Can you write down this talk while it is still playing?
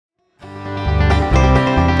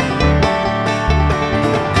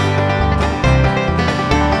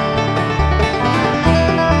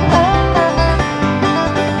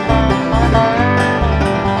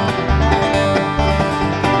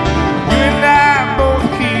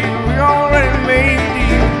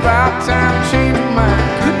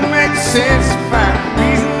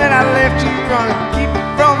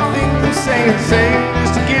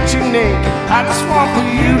I just want for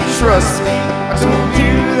you to trust me. I told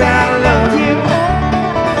you that I love you,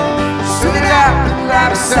 so that I could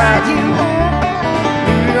lie beside you.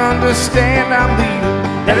 You understand I'm leaving,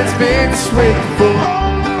 that it's been this way before.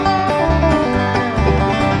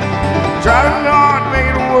 Driving hard,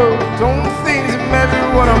 making it work. Don't things that measure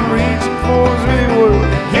what I'm reaching for is really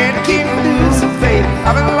worth. Can't keep me losing faith.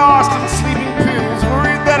 I've been lost in sleeping pills,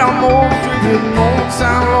 worried that I'm overdrinking. Won't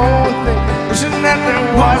sound lonely thing, wishing that there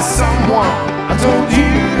was someone. I told you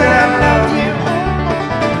that I love you,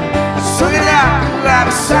 so that I could lie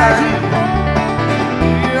beside you.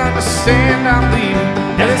 You understand I'm leaving,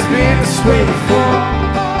 and it's been this way before.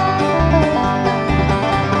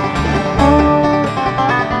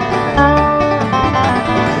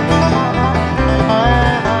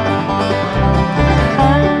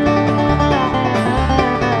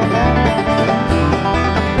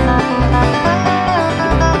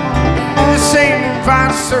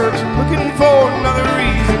 Searching, looking for another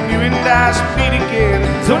reason you and I should be together.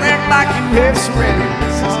 Don't act like you have surrendered.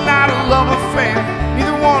 This is not a love affair.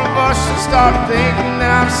 Neither one of us should start thinking that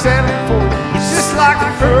I'm settling for you. It's just like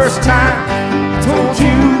the first time I told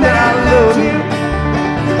you that I love you,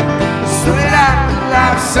 so that I could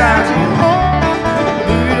lie beside you.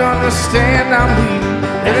 You'd understand I'm leaving,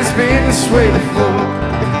 and it's been this way before.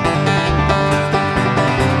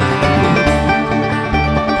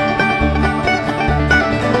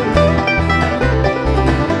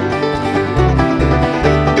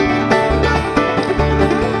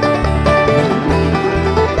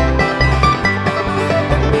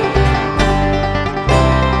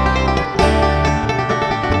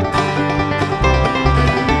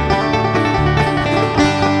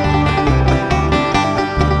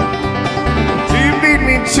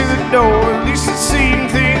 To the door, at least it seemed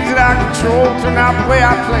things that I control turned out the way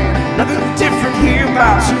I planned. Nothing different here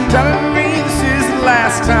about you, telling me this is the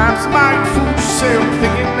last time. Somebody fooled yourself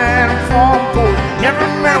thinking that I'm falling for it. Never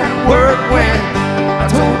remember the word when I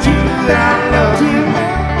told you that I love you,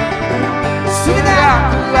 so that I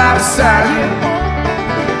could lie beside you.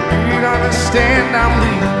 You'd understand I'm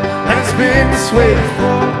leaving, and it's been this way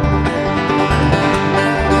before.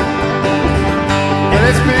 And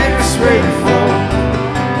it's been this way before.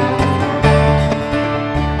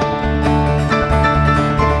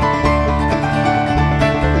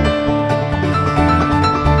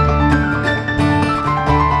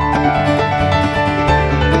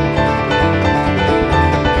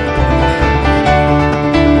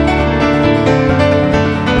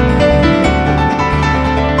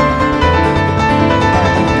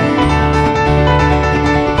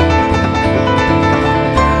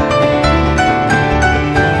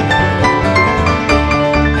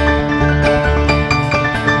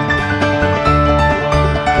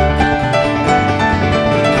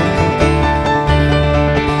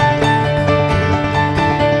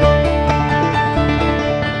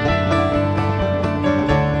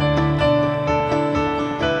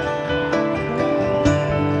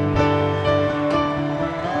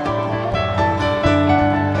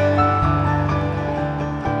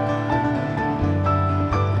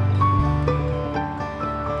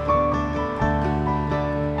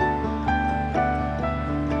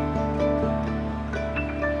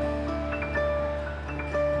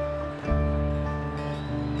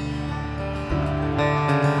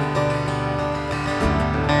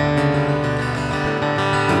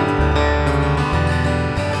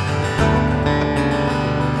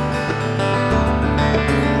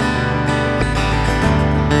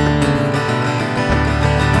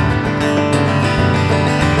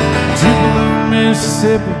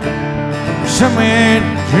 Mississippi, somewhere in a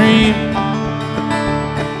dream,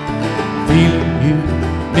 feeling you,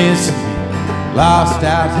 missing me, lost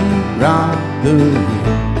out here on the wheel.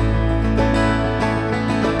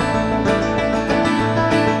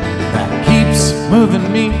 That keeps moving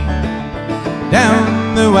me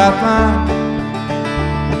down the white line.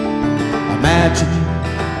 Imagine you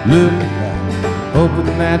looking back,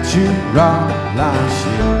 hoping that you're all lost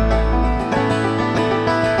yet.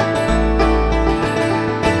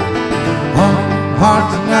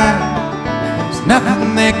 Heart tonight, there's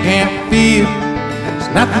nothing they can't feel, there's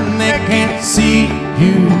nothing they can't see,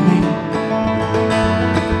 you and me.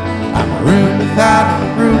 I'm a room without a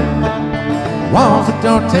roof, walls that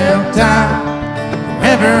don't tell time,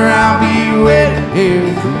 forever I'll be waiting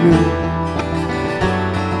here for you.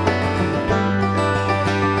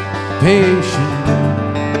 Patiently.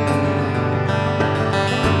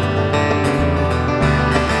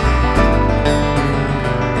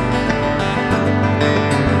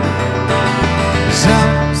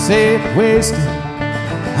 Say it wasted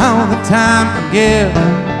all the time together.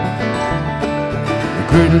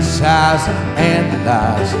 criticize and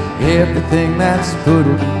analyze everything that's put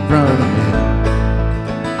in front of me.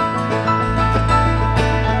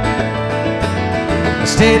 I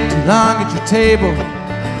stayed too long at your table,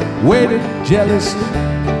 waited jealously,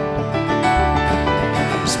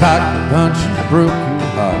 spot a punch and broke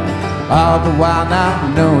your heart, all the while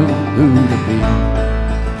not knowing who to be.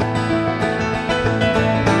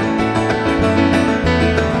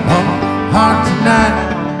 On my heart tonight,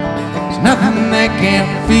 there's nothing they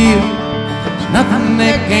can't feel, there's nothing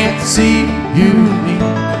they can't see, you and me.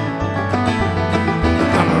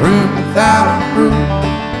 I'm a room without a roof,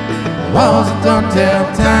 the walls that don't tell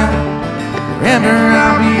time, forever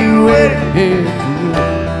I'll be waiting here for you,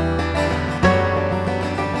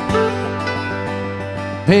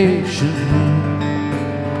 patiently.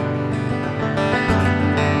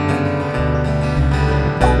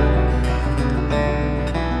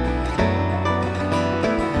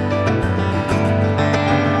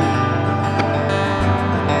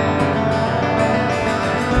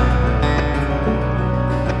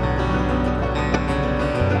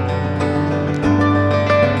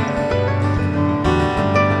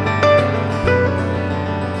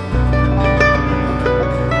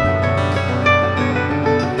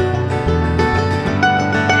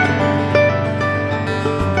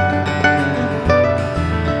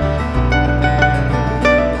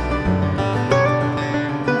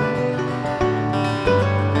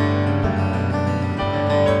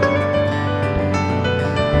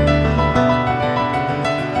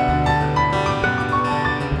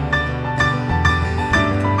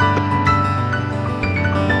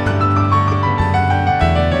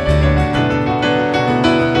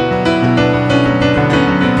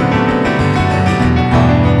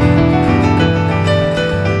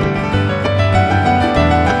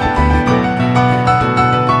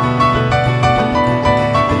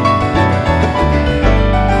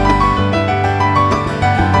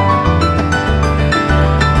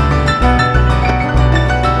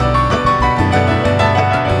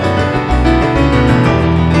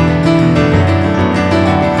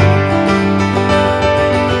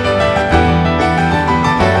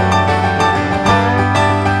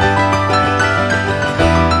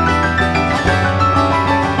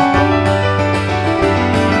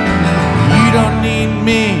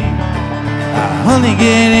 Only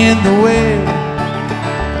get in the way.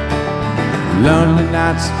 Lonely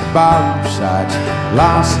nights at bar sides,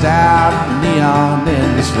 lost out in neon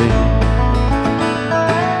endlessly.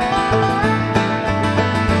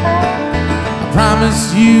 I promise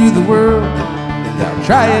you the world, and I'll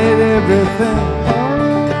try it everything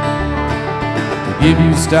to give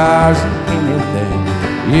you stars and anything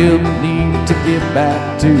you'll need to get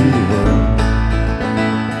back to the world.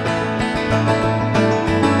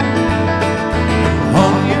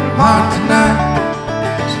 Heart tonight,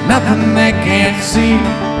 there's nothing they can't see,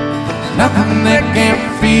 there's nothing they can't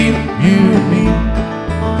feel, you and me.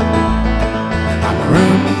 I'm a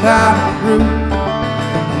room without a roof,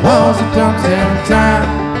 the walls that don't tell time,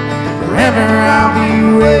 forever I'll be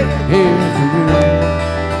waiting here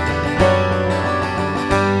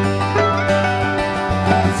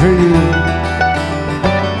for you, for you.